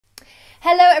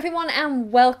Hello everyone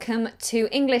and welcome to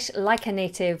English Like a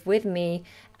Native with me,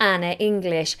 Anna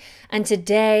English. And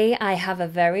today I have a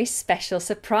very special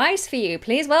surprise for you.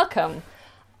 Please welcome,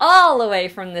 all the way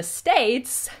from the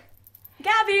States,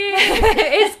 Gabby!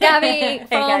 It's Gabby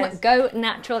from guys. Go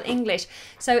Natural English.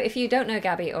 So if you don't know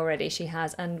Gabby already, she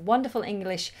has a wonderful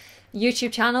English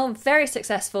YouTube channel, very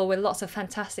successful with lots of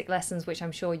fantastic lessons, which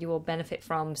I'm sure you will benefit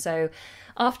from. So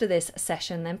after this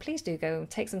session, then please do go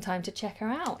take some time to check her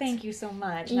out. Thank you so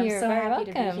much. You're I'm so very happy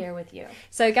to welcome. be here with you.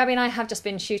 So Gabby and I have just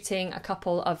been shooting a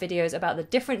couple of videos about the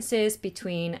differences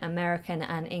between American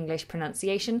and English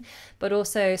pronunciation, but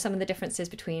also some of the differences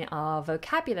between our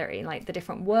vocabulary, like the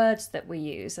different words that we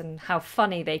use and how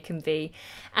funny they can be.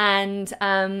 And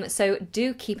so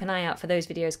do keep an eye out for those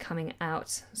videos coming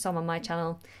out, some on my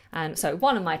channel, and so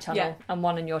one on my channel and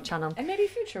one on your channel. And maybe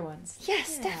future ones.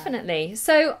 Yes, definitely.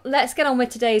 So let's get on with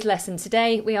today's lesson.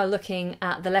 Today we are looking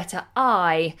at the letter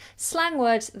I, slang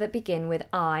words that begin with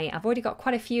I. I've already got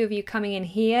quite a few of you coming in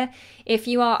here. If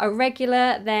you are a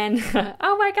regular, then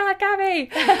oh my God, Gabby!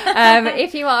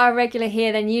 If you are a regular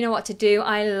here, then you know what to do.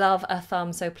 I love a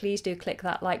thumb, so please do click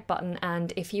that like button.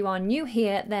 And if you are new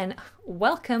here, then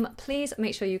welcome. Please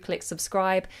make sure you click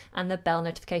subscribe and the bell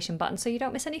notification button so you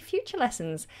don't miss any future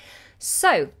lessons.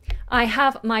 So I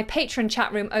have my Patreon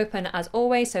chat room open as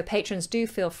always, so patrons do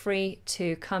feel free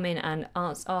to come in and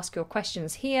ask your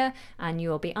questions here and you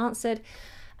will be answered.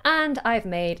 And I've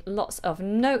made lots of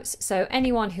notes, so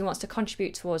anyone who wants to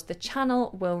contribute towards the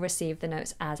channel will receive the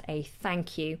notes as a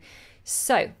thank you.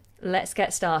 So let's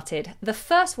get started. The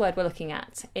first word we're looking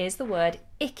at is the word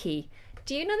icky.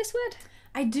 Do you know this word?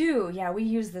 I do. Yeah, we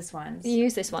use this one. You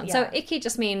use this one. Yeah. So icky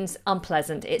just means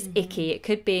unpleasant. It's icky. It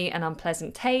could be an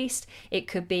unpleasant taste. It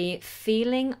could be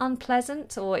feeling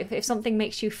unpleasant, or if something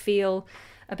makes you feel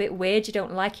a bit weird, you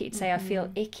don't like it, you'd say, I feel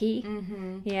icky.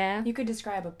 Yeah. You could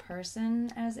describe a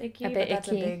person as icky, bit but that's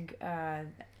icky. a big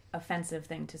offensive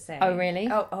thing to say. Oh, really?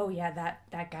 Oh yeah,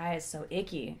 that guy is so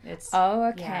icky. It's Oh,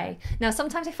 okay. Now,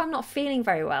 sometimes if I'm not feeling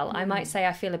very well, I might say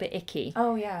I feel a bit icky.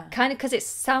 Oh yeah. Kind of because it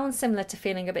sounds similar to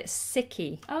feeling a bit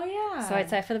sicky. Oh yeah. So I'd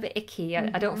say I feel a bit icky.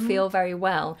 I don't feel very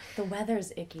well. the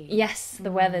weather's icky. Yes,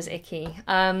 the weather's icky.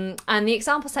 And the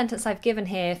example sentence I've given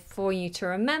here for you to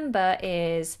remember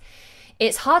is,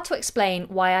 it's hard to explain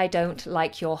why I don't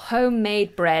like your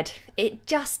homemade bread. It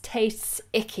just tastes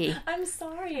icky. I'm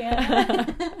sorry, Anna.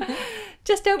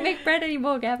 Just don't make bread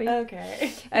anymore, Gabby.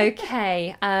 Okay.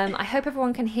 Okay, I hope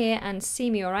everyone can hear and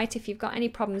see me all right. If you've got any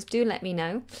problems, do let me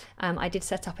know. I did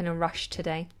set up in a rush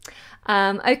today.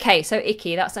 Okay, so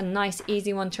icky, that's a nice,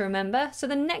 easy one to remember. So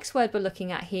the next word we're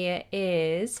looking at here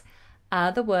is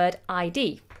the word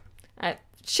ID.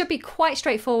 Should be quite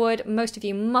straightforward. Most of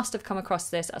you must have come across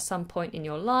this at some point in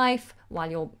your life while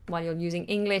you're using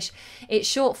English. It's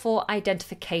short for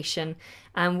identification,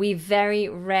 and we very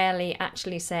rarely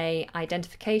actually say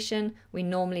identification. We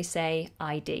normally say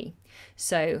ID.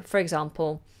 So, for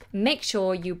example, make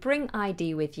sure you bring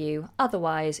ID with you,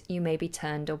 otherwise you may be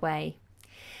turned away.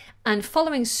 And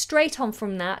following straight on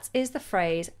from that is the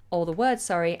phrase, or the word,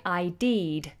 sorry,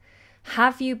 ID'd.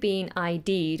 Have you been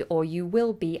ID'd, or you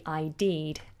will be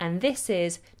ID'd? And this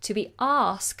is to be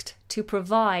asked to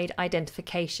provide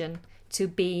identification, to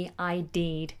be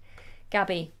ID'd.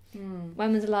 Gabby,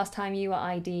 when was the last time you were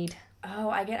ID'd? Oh,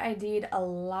 I get ID'd a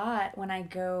lot when I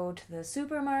go to the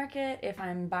supermarket if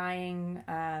I'm buying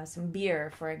some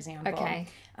beer, for example. Okay.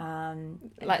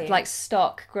 They- Like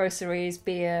stock, groceries,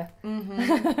 beer.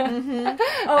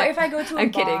 Oh, if I go to a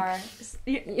I'm bar.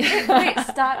 Wait,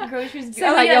 stock groceries.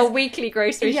 So like your weekly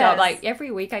grocery shop, Yes. like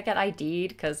every week I get ID'd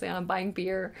because I'm buying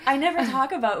beer. I never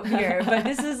talk about beer, but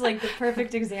this is like the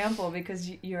perfect example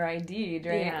because you're ID'd,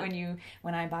 right? Yeah.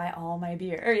 When I buy all my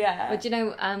beer, yeah. But you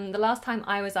know, the last time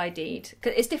I was ID'd,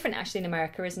 cause it's different actually in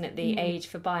America, isn't it? The age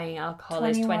for buying alcohol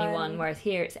is 21, whereas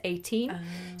here it's 18.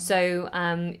 So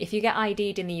if you get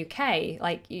ID'd in the UK,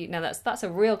 like, you know, that's a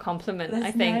real compliment. That's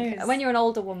I think nice. when you're an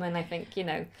older woman, I think, you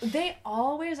know, They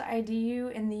always ID you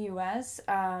in the US.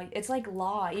 It's like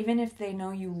law. Even if they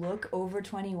know you look over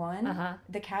 21,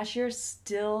 the cashier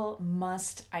still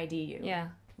must ID you. yeah,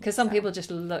 because some people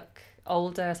just look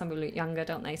older, some people look younger,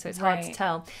 don't they? So it's hard to Right.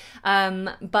 tell.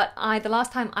 But the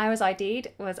last time I was ID'd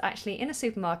was actually in a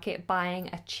supermarket buying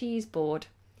a cheese board.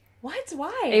 What?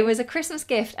 Why? It was a Christmas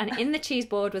gift, and in the cheese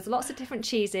board was lots of different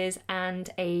cheeses and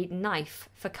a knife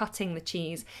for cutting the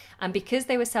cheese. And because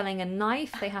they were selling a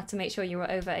knife, they had to make sure you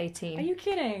were over 18. Are you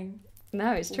kidding?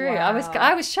 No, it's true. Wow.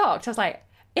 I was shocked. I was like,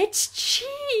 it's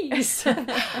cheese.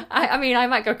 I mean, I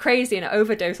might go crazy and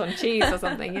overdose on cheese or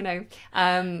something, you know.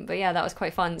 But yeah, that was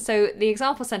quite fun. So the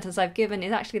example sentence I've given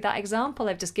is actually that example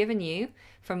I've just given you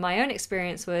from my own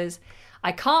experience was,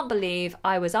 I can't believe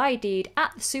I was ID'd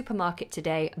at the supermarket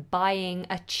today buying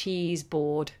a cheese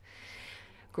board.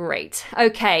 Great.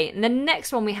 Okay, and the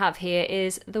next one we have here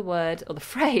is the word, or the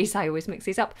phrase, I always mix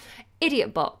these up,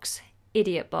 idiot box.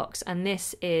 Idiot box, and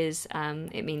this is,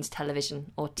 it means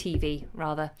television, or TV,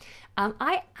 rather.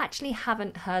 I actually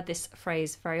haven't heard this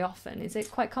phrase very often. Is it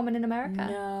quite common in America?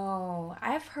 No,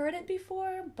 I've heard it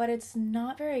before, but it's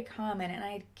not very common, and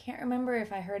I can't remember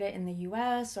if I heard it in the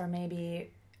US or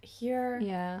maybe here.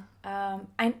 Yeah.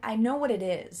 I know what it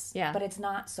is, yeah, but it's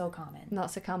not so common.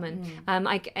 Not so common.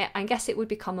 I guess it would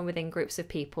be common within groups of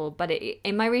people, but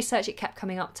in my research it kept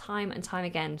coming up time and time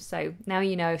again. So now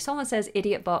you know, if someone says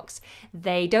idiot box,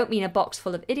 they don't mean a box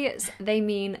full of idiots, they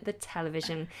mean the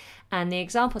television. And the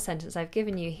example sentence I've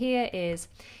given you here is,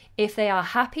 if they are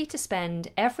happy to spend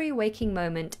every waking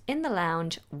moment in the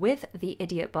lounge with the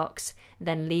idiot box,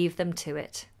 then leave them to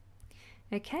it.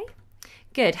 Okay?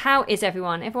 Good. How is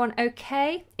everyone? Everyone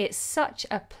okay? It's such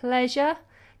a pleasure.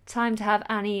 Time to have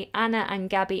Anna and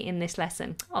Gabby in this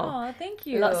lesson. Oh, thank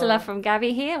you. Lots of love from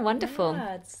Gabby here. Wonderful.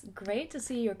 Yeah, it's great to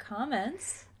see your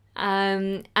comments.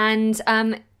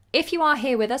 If you are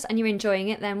here with us and you're enjoying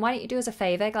it, then why don't you do us a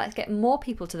favour? Let's get more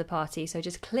people to the party. So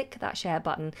just click that share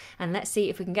button and let's see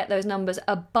if we can get those numbers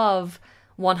above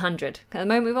 100. At the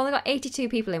moment we've only got 82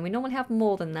 people in. We normally have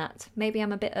more than that. Maybe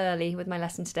I'm a bit early with my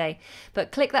lesson today,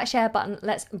 but click that share button.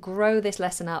 Let's grow this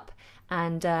lesson up,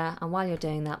 and while you're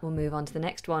doing that, we'll move on to the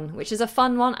next one, which is a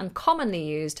fun one and commonly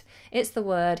used. It's the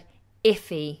word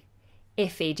iffy.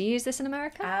 Iffy. Do you use this in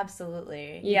America?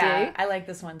 Absolutely. You do? I like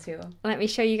this one too. Let me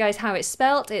show you guys how it's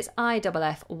spelt. It's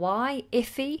I-F-F-Y,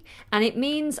 iffy, and it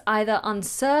means either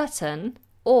uncertain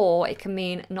or it can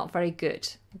mean not very good,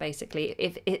 basically.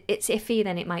 If it's iffy,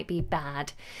 then it might be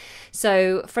bad.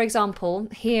 So, for example,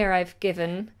 here I've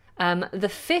given, the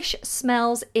fish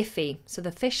smells iffy. So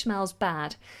the fish smells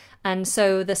bad. And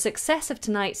so the success of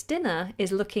tonight's dinner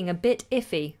is looking a bit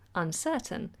iffy,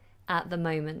 uncertain, at the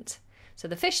moment. So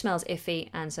the fish smells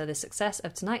iffy, and so the success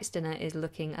of tonight's dinner is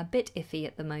looking a bit iffy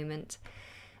at the moment.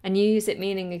 And you use it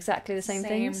meaning exactly the same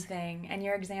things? Same thing. And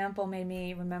your example made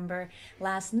me remember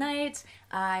last night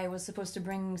I was supposed to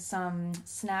bring some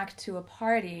snack to a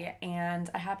party, and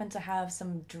I happened to have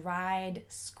some dried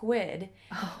squid,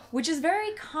 which is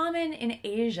very common in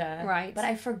Asia. Right. But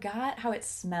I forgot how it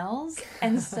smells,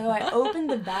 and so I opened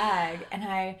the bag and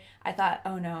I thought,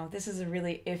 oh no, this is a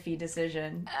really iffy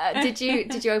decision. Did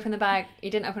you open the bag?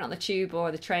 You didn't open it on the tube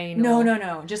or the train?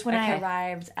 No. Just when I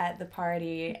arrived at the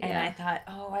party, and I thought,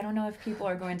 oh, I don't know if people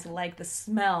are going to like the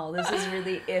smell. This is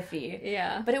really iffy.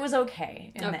 Yeah. But it was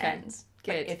okay in the end.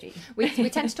 Good. Iffy. We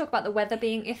tend to talk about the weather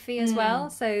being iffy as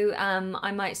well. So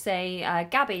I might say,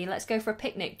 Gabby, let's go for a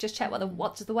picnic. Just check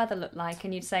what does the weather look like?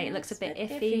 And you'd say it looks a bit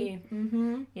iffy.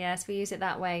 Mm-hmm. Yes, we use it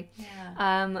that way.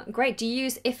 Yeah. Great. Do you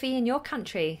use iffy in your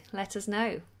country? Let us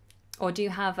know. Or do you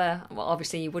have well,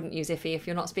 obviously you wouldn't use iffy if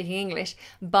you're not speaking English,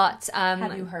 but...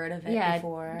 have you heard of it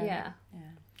before? Yeah.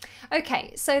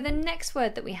 Okay, so the next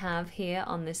word that we have here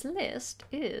on this list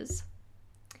is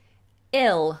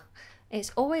ill.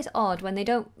 It's always odd when they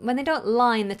don't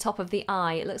line the top of the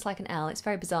I. It looks like an L. It's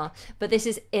very bizarre. But this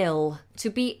is ill. To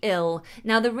be ill.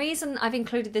 Now, the reason I've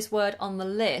included this word on the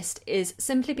list is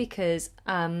simply because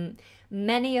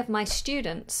many of my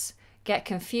students get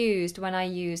confused when I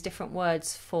use different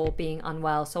words for being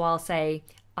unwell. So I'll say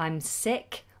I'm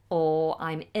sick, or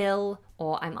I'm ill,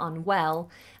 or I'm unwell.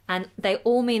 And they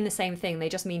all mean the same thing. They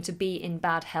just mean to be in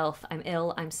bad health. I'm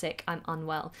ill, I'm sick, I'm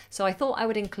unwell. So I thought I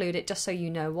would include it just so you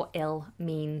know what ill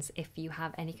means if you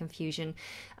have any confusion.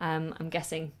 I'm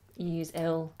guessing you use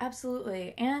ill.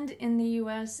 Absolutely. And in the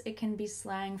US, it can be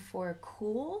slang for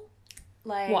cool.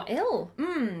 Like, what, ill?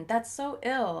 That's so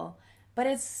ill. But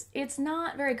it's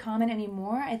not very common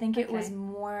anymore. I think it was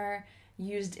more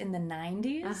used in the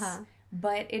 90s.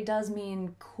 But it does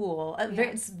mean cool.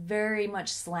 It's very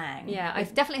much slang. Yeah,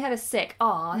 I've definitely heard of sick.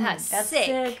 Oh, that's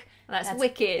sick. That's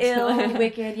wicked. Ill,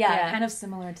 wicked. Yeah, kind of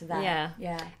similar to that.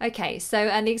 Yeah. Okay, so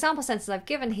and the example sentence I've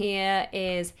given here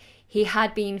is, he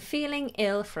had been feeling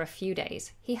ill for a few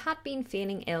days. He had been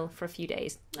feeling ill for a few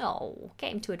days. Oh,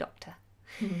 get him to a doctor.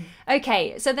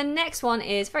 Okay, so the next one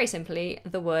is very simply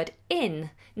the word in.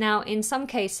 Now, in some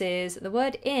cases, the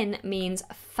word in means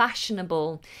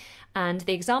fashionable. And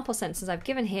the example sentence I've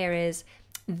given here is,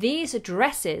 these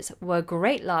dresses were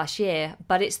great last year,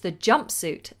 but it's the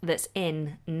jumpsuit that's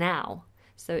in now.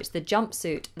 So it's the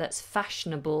jumpsuit that's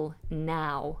fashionable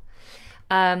now.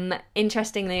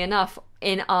 Interestingly enough,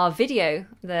 in our video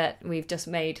that we've just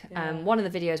made, one of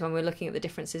the videos when we were looking at the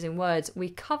differences in words, we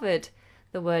covered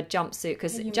the word jumpsuit,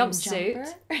 because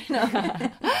jumpsuit... No.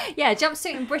 Yeah,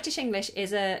 jumpsuit in British English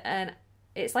is an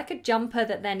it's like a jumper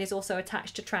that then is also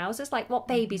attached to trousers, like what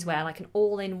babies wear, like an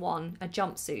all-in-one, a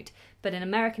jumpsuit. But in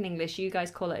American English, you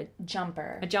guys call it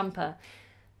Jumper. a jumper.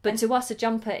 But to us, a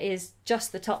jumper is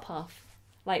just the top half,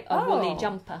 like a woolly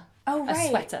jumper. Oh, right. A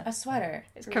sweater. A sweater.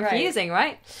 It's confusing,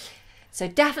 right? So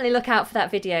definitely look out for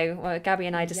that video where Gabby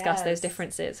and I discuss those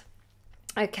differences.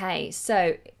 Okay,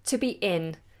 so to be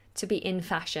in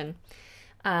fashion.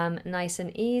 Nice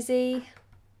and easy.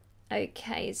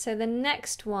 Okay, so the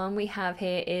next one we have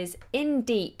here is in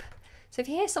deep. So if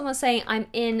you hear someone saying, I'm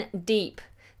in deep,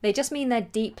 they just mean they're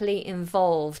deeply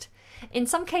involved. In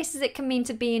some cases, it can mean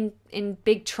to be in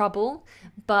big trouble,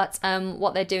 but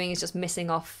what they're doing is just missing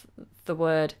off the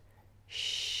word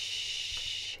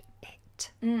it,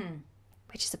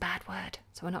 which is a bad word,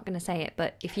 so we're not going to say it.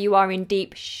 But if you are in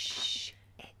deep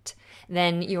it,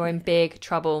 then you're in big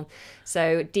trouble.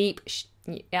 So deep,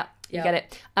 yeah. You get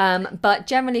it. But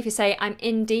generally, if you say, I'm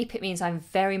in deep, it means I'm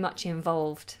very much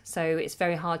involved. So it's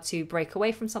very hard to break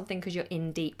away from something because you're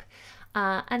in deep.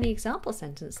 And the example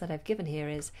sentence that I've given here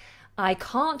is, I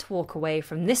can't walk away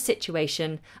from this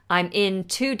situation. I'm in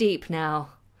too deep now.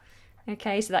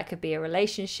 Okay, so that could be a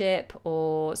relationship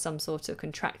or some sort of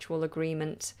contractual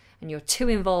agreement, and you're too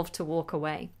involved to walk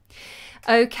away.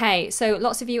 Okay, so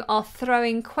lots of you are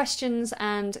throwing questions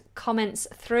and comments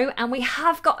through, and we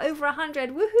have got over 100.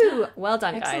 Woohoo! Well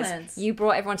done, guys. Excellent. You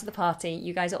brought everyone to the party.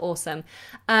 You guys are awesome.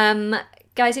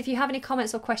 Guys, if you have any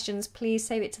comments or questions, please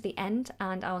save it to the end,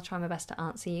 and I'll try my best to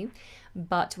answer you.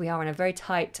 But we are on a very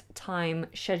tight time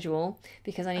schedule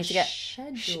because I need to get...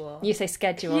 Schedule? You say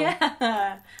schedule.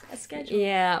 Yeah, a schedule.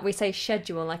 Yeah, we say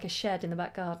schedule, like a shed in the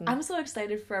back garden. I'm so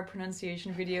excited for our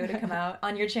pronunciation video to come out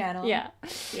on your channel. Yeah.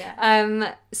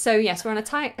 Yeah. So yes, we're on a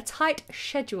tight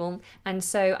schedule, and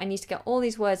so I need to get all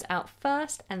these words out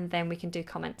first, and then we can do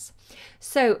comments.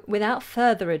 So without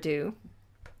further ado,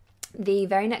 the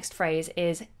very next phrase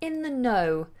is in the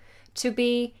know. To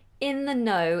be in the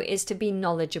know is to be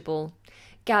knowledgeable.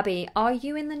 Gabby, are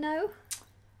you in the know?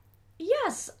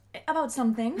 Yes, about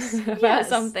some things. About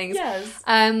some things. Yes.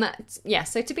 Yeah,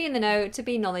 so to be in the know, to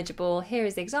be knowledgeable, here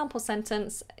is the example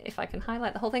sentence, if I can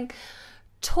highlight the whole thing.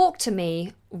 Talk to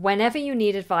me whenever you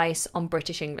need advice on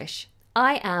British English.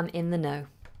 I am in the know.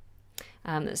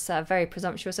 It's very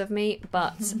presumptuous of me,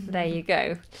 but there you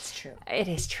go. It's true. It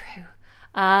is true.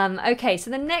 Okay,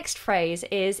 so the next phrase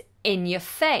is in your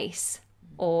face,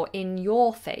 or in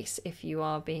your face if you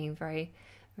are being very,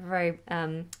 very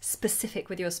specific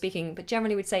with your speaking, but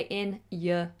generally we'd say in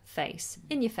your face,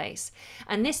 in your face.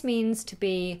 And this means to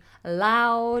be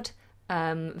loud,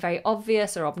 very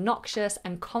obvious or obnoxious,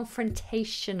 and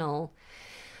confrontational.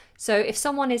 So if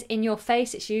someone is in your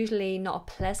face, it's usually not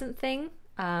a pleasant thing.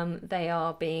 They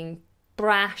are being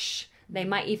brash. They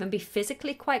might even be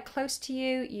physically quite close to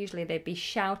you. Usually they'd be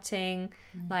shouting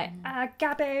like,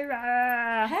 Gabby,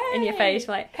 in your face.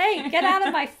 Like, hey, get out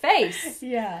of my face.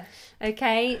 Yeah.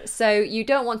 Okay, so you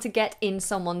don't want to get in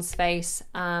someone's face.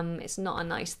 It's not a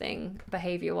nice thing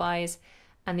behaviour-wise.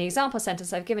 And the example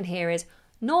sentence I've given here is,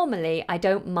 normally I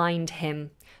don't mind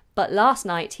him, but last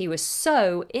night he was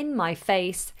so in my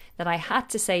face that I had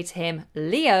to say to him,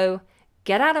 Leo,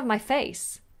 get out of my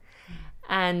face.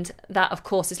 And that, of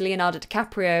course, is Leonardo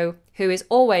DiCaprio, who is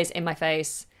always in my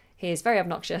face. He is very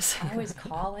obnoxious. Always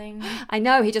calling. I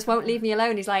know, he just won't leave me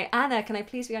alone. He's like, Anna, can I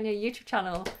please be on your YouTube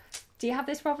channel? Do you have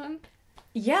this problem?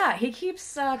 Yeah, he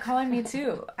keeps calling me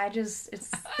too. It's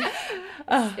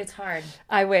hard.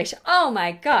 I wish. Oh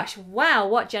my gosh. Wow,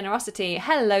 what generosity.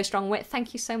 Hello, Strong Wit.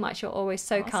 Thank you so much. You're always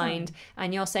so kind.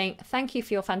 And you're saying, thank you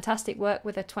for your fantastic work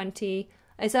with a 20...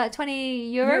 Is that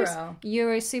 20 euros?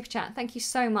 Euro super chat. Thank you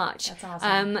so much. That's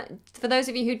awesome. For those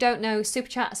of you who don't know, super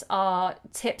chats are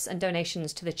tips and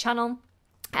donations to the channel.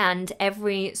 And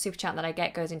every super chat that I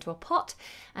get goes into a pot,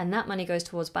 and that money goes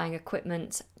towards buying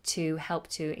equipment to help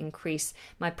to increase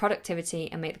my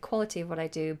productivity and make the quality of what I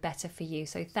do better for you.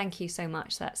 So thank you so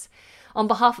much. That's on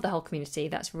behalf of the whole community.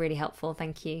 That's really helpful.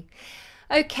 Thank you.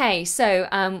 Okay, so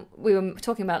we were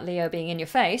talking about Leo being in your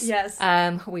face. Yes.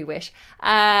 We wish.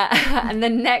 And the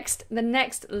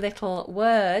next little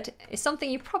word is something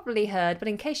you probably heard, but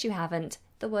in case you haven't,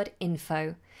 the word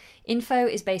info. Info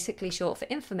is basically short for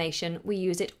information. We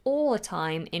use it all the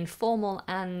time in formal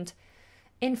and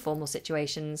informal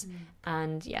situations.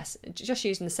 And yes, just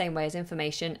used in the same way as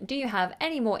information. Do you have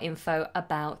any more info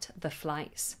about the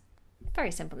flights?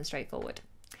 Very simple and straightforward.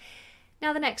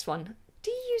 Now the next one. Do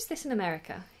you use this in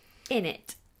America? In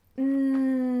it.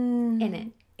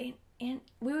 In it.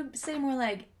 We would say more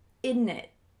like in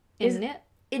it. In it?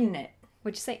 In it.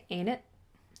 Would you say in it?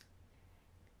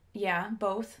 Yeah,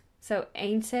 both. So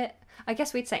ain't it? I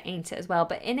guess we'd say ain't it as well,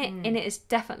 but in it is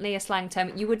definitely a slang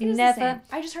term. You would It is the never same.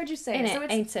 I just heard you say in it. it, So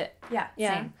it's, ain't it? yeah,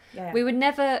 Yeah. same. Yeah.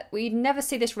 We'd never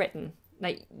see this written.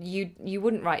 Like you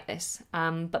wouldn't write this,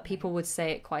 but people would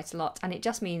say it quite a lot, and it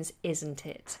just means isn't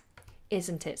it?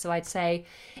 Isn't it? So I'd say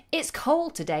it's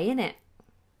cold today, innit?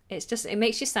 It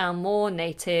makes you sound more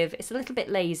native. It's a little bit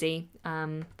lazy,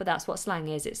 but that's what slang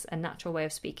is. It's a natural way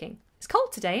of speaking. It's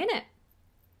cold today, innit?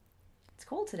 It's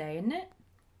cold today, isn't it?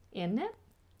 Isn't it?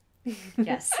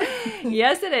 Yes.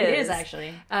 Yes, it is. It is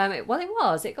actually. It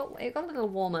was. It got a little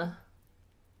warmer.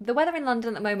 The weather in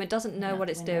London at the moment doesn't know what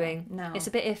it's doing. No. It's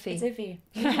a bit iffy. It's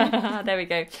iffy. There we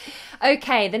go.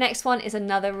 Okay, the next one is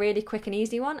another really quick and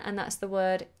easy one, and that's the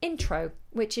word intro,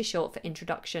 which is short for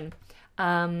introduction.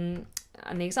 And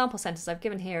the example sentence I've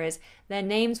given here is, their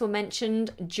names were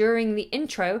mentioned during the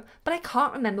intro, but I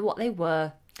can't remember what they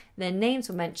were. Their names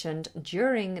were mentioned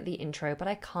during the intro, but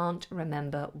I can't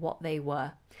remember what they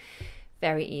were.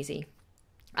 Very easy.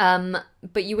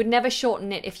 But you would never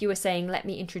shorten it if you were saying, let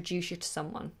me introduce you to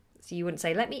someone. So you wouldn't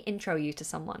say, let me intro you to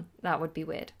someone. That would be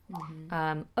weird.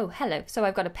 Mm-hmm. Oh, hello. So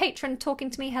I've got a patron talking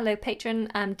to me. Hello, patron.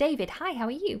 David, hi, how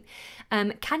are you?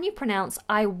 Can you pronounce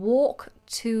I walk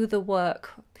to the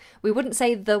work? We wouldn't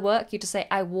say the work. You just say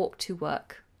I walk to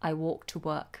work. I walk to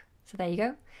work. So there you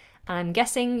go. And I'm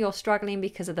guessing you're struggling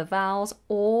because of the vowels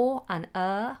or and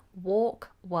walk,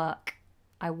 work.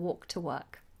 I walk to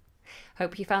work.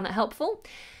 Hope you found that helpful.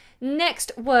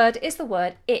 Next word is the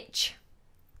word itch.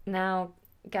 Now,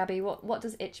 Gabby, what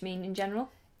does itch mean in general?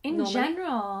 In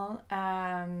general,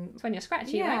 it's when you're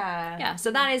scratchy, yeah. right? Yeah,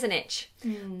 so that is an itch.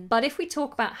 But if we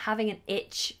talk about having an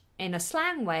itch in a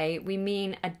slang way, we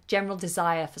mean a general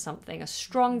desire for something, a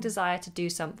strong desire to do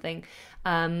something.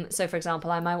 So, for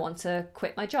example, I might want to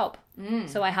quit my job.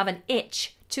 So I have an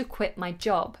itch to quit my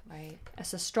job. Right.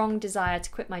 It's a strong desire to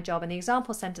quit my job. And the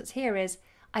example sentence here is,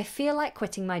 I feel like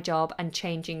quitting my job and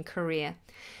changing career.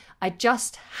 I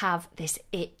just have this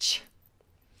itch.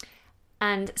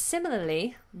 And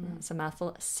similarly, that's a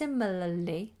mouthful,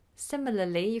 similarly,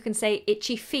 you can say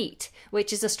itchy feet,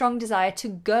 which is a strong desire to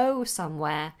go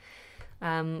somewhere.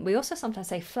 We also sometimes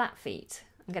say flat feet.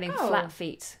 I'm getting flat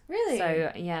feet. Really?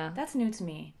 So, yeah. That's new to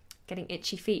me. Getting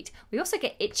itchy feet. We also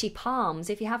get itchy palms.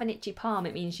 If you have an itchy palm,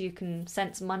 it means you can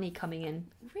sense money coming in.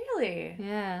 Really?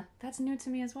 Yeah. That's new to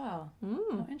me as well.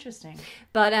 Oh, interesting.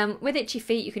 But with itchy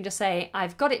feet, you can just say,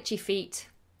 I've got itchy feet.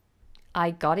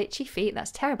 I got itchy feet.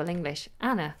 That's terrible English.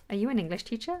 Anna, are you an English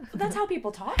teacher? That's how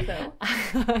people talk, though.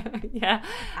 Yeah.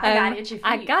 I got itchy feet.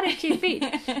 I got itchy feet.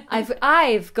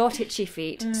 I've got itchy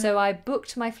feet. So I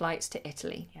booked my flights to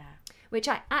Italy. Yeah. Which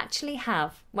I actually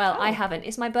have. Well, I haven't.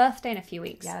 It's my birthday in a few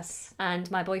weeks. Yes. And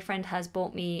my boyfriend has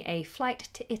bought me a flight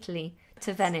to Italy,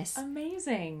 to Venice.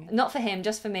 Amazing. Not for him,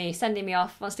 just for me. Sending me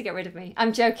off, wants to get rid of me.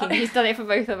 I'm joking. He's done it for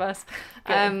both of us.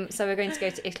 So we're going to go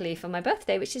to Italy for my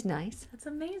birthday, which is nice. That's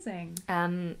amazing.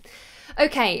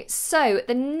 Okay, so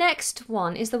the next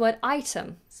one is the word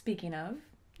item. Speaking of.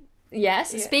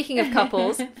 Yes, Yeah. Speaking of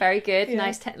couples, very good. Yeah.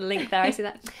 Nice link there, I see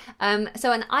that.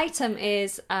 So an item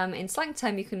is, in slang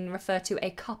term, you can refer to a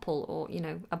couple or,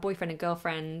 a boyfriend and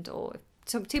girlfriend, or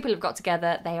two people have got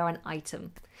together, they are an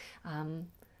item.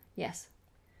 Yes,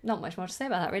 not much more to say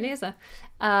about that really, is there?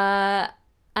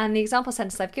 And the example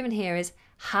sentence I've given here is,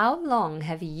 how long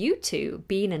have you two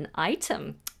been an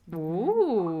item?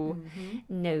 Ooh,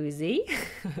 nosy.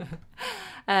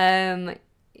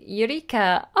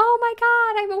 Eureka, oh my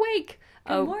god, I'm awake.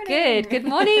 Good morning. Good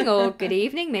morning or good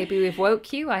evening. Maybe we've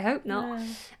woke you, I hope not.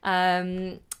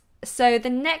 So the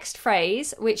next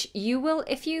phrase, which you will,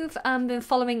 if you've been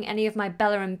following any of my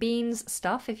Bella and Beans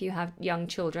stuff, if you have young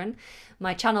children,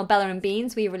 my channel Bella and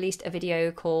Beans, we released a video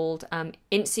called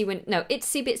Itsy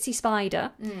Bitsy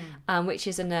Spider, which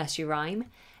is a nursery rhyme.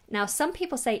 Now, some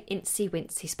people say Incy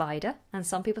Wincy Spider, and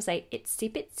some people say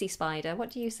Itsy Bitsy Spider. What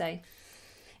do you say?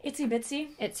 Itsy bitsy.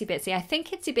 Itsy bitsy. I think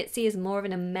itsy bitsy is more of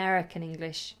an American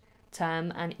English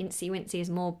term, and incy wincy is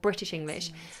more British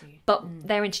English. But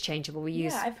they're interchangeable. We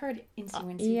use. Yeah, I've heard incy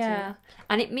wincy too.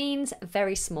 And it means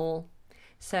very small.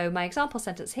 So my example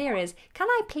sentence here is, can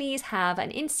I please have an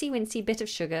incy wincy bit of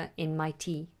sugar in my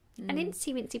tea? An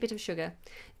incy wincy bit of sugar.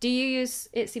 Do you use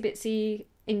itsy bitsy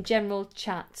in general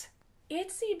chat?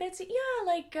 Itsy bitsy, yeah,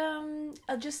 like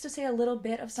just to say a little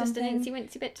bit of something. Just an incy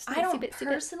wincy bit. I don't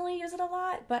personally use it a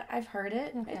lot, but I've heard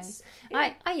it. Okay.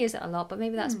 I use it a lot, but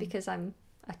maybe that's because I'm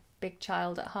a big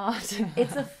child at heart.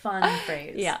 It's a fun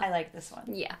phrase. Yeah, I like this one.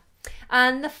 Yeah.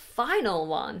 And the final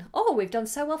one. Oh, we've done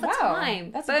so well for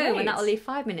time. That's Boom, great. and that will leave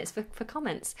 5 minutes for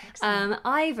comments. Excellent.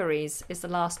 Ivories is the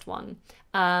last one.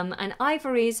 And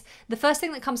ivories, the first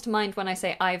thing that comes to mind when I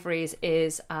say ivories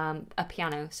is a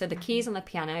piano. So the keys on the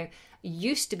piano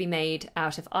used to be made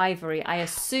out of ivory. I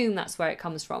assume that's where it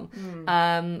comes from.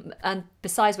 And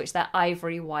besides which, they're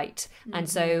ivory white. And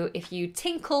so if you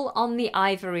tinkle on the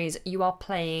ivories, you are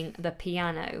playing the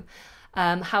piano.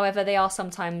 However, they are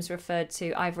sometimes referred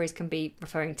to, ivories can be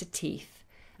referring to teeth.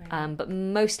 But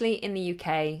mostly in the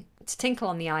UK, to tinkle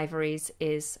on the ivories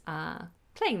is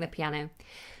playing the piano.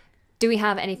 Do we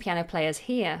have any piano players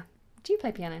here? Do you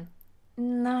play piano?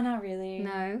 No, not really.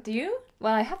 No. Do you?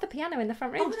 Well, I have the piano in the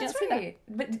front room. Oh, Did you that's not see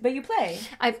right. But you play?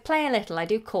 that? I play a little. I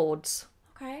do chords.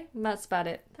 Okay. That's about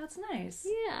it. That's nice.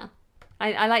 Yeah.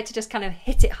 I like to just kind of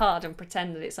hit it hard and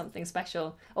pretend that it's something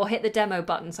special. Or hit the demo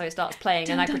button so it starts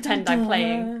playing and I pretend I'm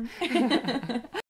playing.